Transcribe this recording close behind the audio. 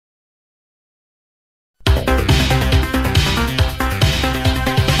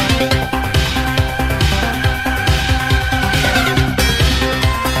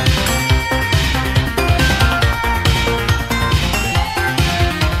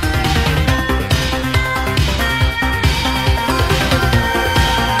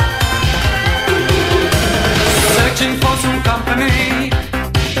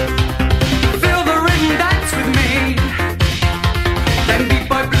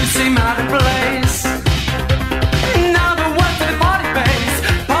seem out of place. Now the words of the party face,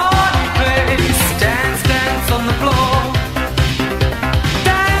 dance, dance on the floor.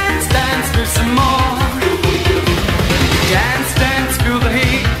 Dance, dance, do some more. Dance, dance, feel the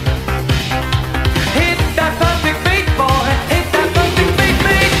heat. Hit that perfect beat, boy. Hit that perfect beat,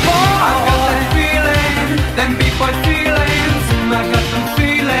 beat, boy. I got that feeling, them beat boy feelings. I got them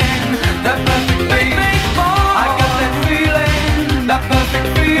feeling, that perfect beat, beat, boy. I got that feeling, that perfect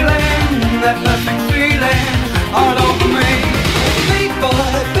feeling, that perfect feeling all over me. Beat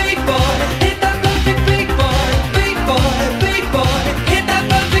boy, hit that perfect beat boy, beat boy, hit that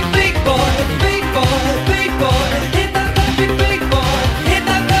perfect beat boy, beat boy, hit that perfect beat boy, hit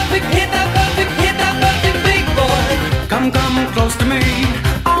that perfect, hit that perfect, hit that perfect beat boy. Come close to me.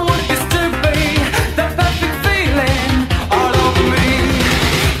 I want this to be the perfect feeling all over me.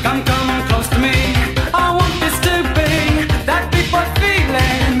 Come close to me. I want this to be that beat boy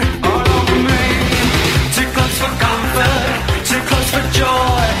feeling all over me. Too close for comfort, too close for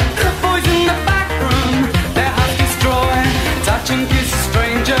joy. The boys in the back room, their hearts destroy. Touching kiss a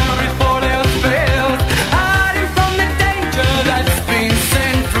stranger before they are failed. Hiding from the danger that's been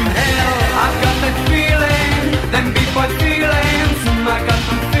sent from hell. I've got that feeling, them beat boy feelings. I got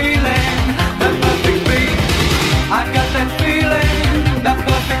them feeling, that perfect beat. I got that feeling, that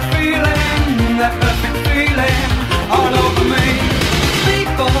perfect feeling, that perfect feeling all over me. Beat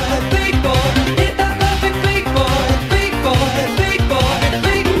boy, hit that perfect beat boy, beat boy, beat beat boy,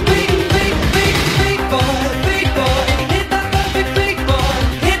 hit that perfect beat boy,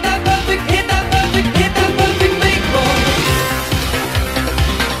 hit that perfect, hit that perfect, hit that perfect beat boy.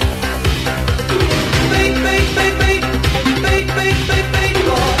 Beat boy.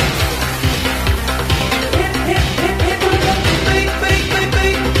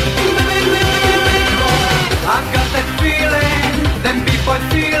 I've got that feeling, them beat boy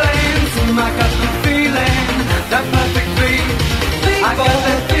feelings. I got the feeling, that perfect beat. I got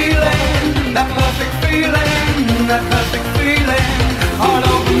that feeling, that perfect feeling, that perfect feeling all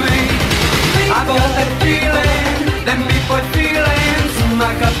over me. I've got that feeling, them beat boy feelings.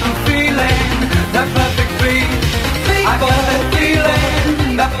 I got the